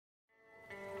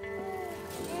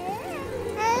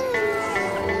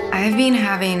I've been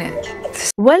having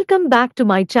Welcome back to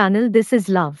my channel. This is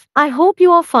Love. I hope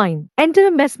you are fine. Enter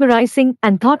a mesmerizing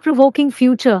and thought-provoking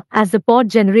future as the pod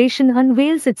generation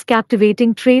unveils its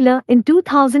captivating trailer in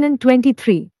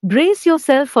 2023. Brace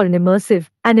yourself for an immersive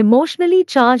and emotionally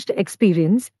charged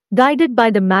experience guided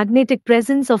by the magnetic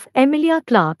presence of Emilia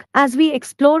Clarke as we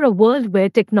explore a world where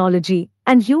technology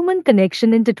and human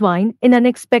connection intertwine in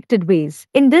unexpected ways.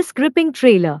 In this gripping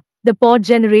trailer, the pod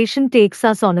generation takes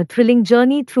us on a thrilling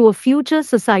journey through a future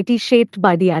society shaped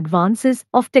by the advances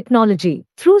of technology.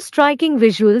 Through striking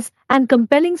visuals and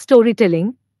compelling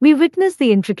storytelling, we witness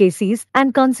the intricacies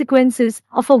and consequences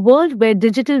of a world where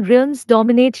digital realms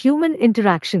dominate human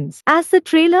interactions. As the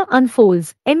trailer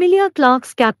unfolds, Emilia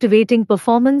Clarke's captivating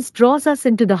performance draws us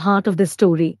into the heart of the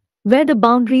story, where the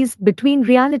boundaries between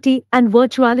reality and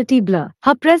virtuality blur.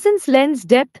 Her presence lends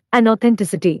depth and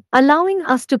authenticity, allowing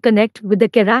us to connect with the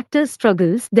characters'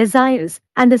 struggles, desires,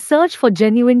 and the search for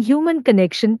genuine human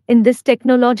connection in this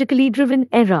technologically driven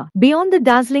era. Beyond the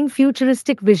dazzling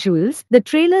futuristic visuals, the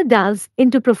trailer delves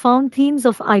into profound themes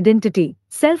of identity,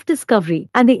 self-discovery,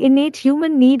 and the innate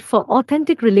human need for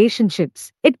authentic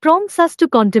relationships. It prompts us to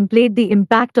contemplate the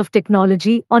impact of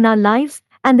technology on our lives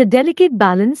and the delicate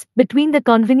balance between the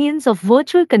convenience of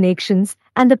virtual connections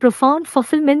and the profound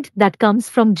fulfillment that comes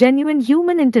from genuine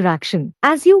human interaction.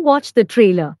 As you watch the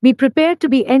trailer, be prepared to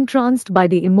be entranced by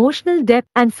the emotional depth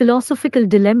and philosophical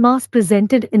dilemmas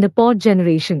presented in the pod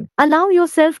generation. Allow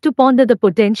yourself to ponder the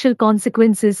potential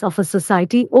consequences of a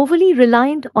society overly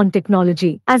reliant on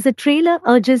technology, as the trailer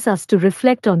urges us to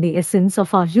reflect on the essence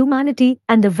of our humanity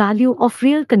and the value of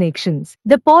real connections.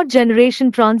 The pod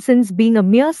generation transcends being a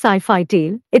mere sci-fi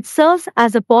tale. It serves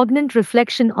as a poignant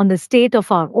reflection on the state of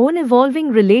our own evolving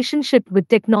relationship with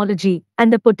technology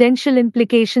and the potential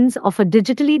implications of a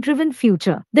digitally driven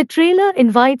future. The trailer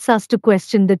invites us to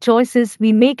question the choices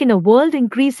we make in a world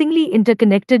increasingly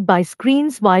interconnected by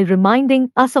screens while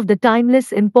reminding us of the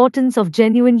timeless importance of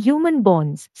genuine human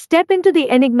bonds. Step into the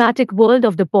enigmatic world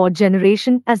of the pod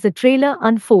generation as the trailer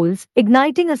unfolds,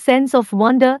 igniting a sense of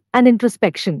wonder and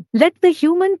introspection. Let the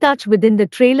human touch within the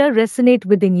trailer resonate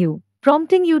within you,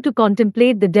 prompting you to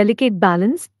contemplate the delicate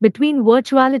balance between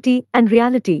virtuality and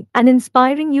reality, and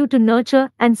inspiring you to nurture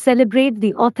and celebrate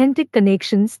the authentic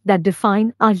connections that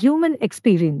define our human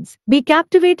experience. Be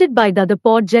captivated by the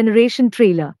Pod Generation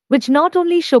trailer, which not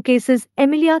only showcases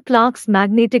Emilia Clarke's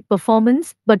magnetic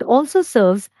performance but also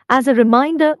serves as a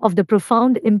reminder of the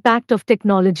profound impact of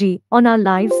technology on our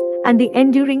lives and the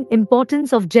enduring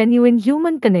importance of genuine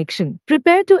human connection.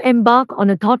 Prepare to embark on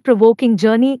a thought-provoking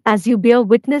journey as you bear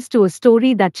witness to a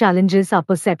story that challenges our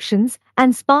perceptions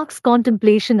and sparks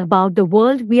contemplation about the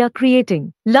world we are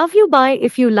creating. Love you. Bye.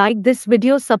 If you like this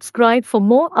video, subscribe for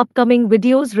more upcoming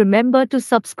videos. Remember to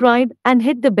subscribe and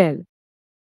hit the bell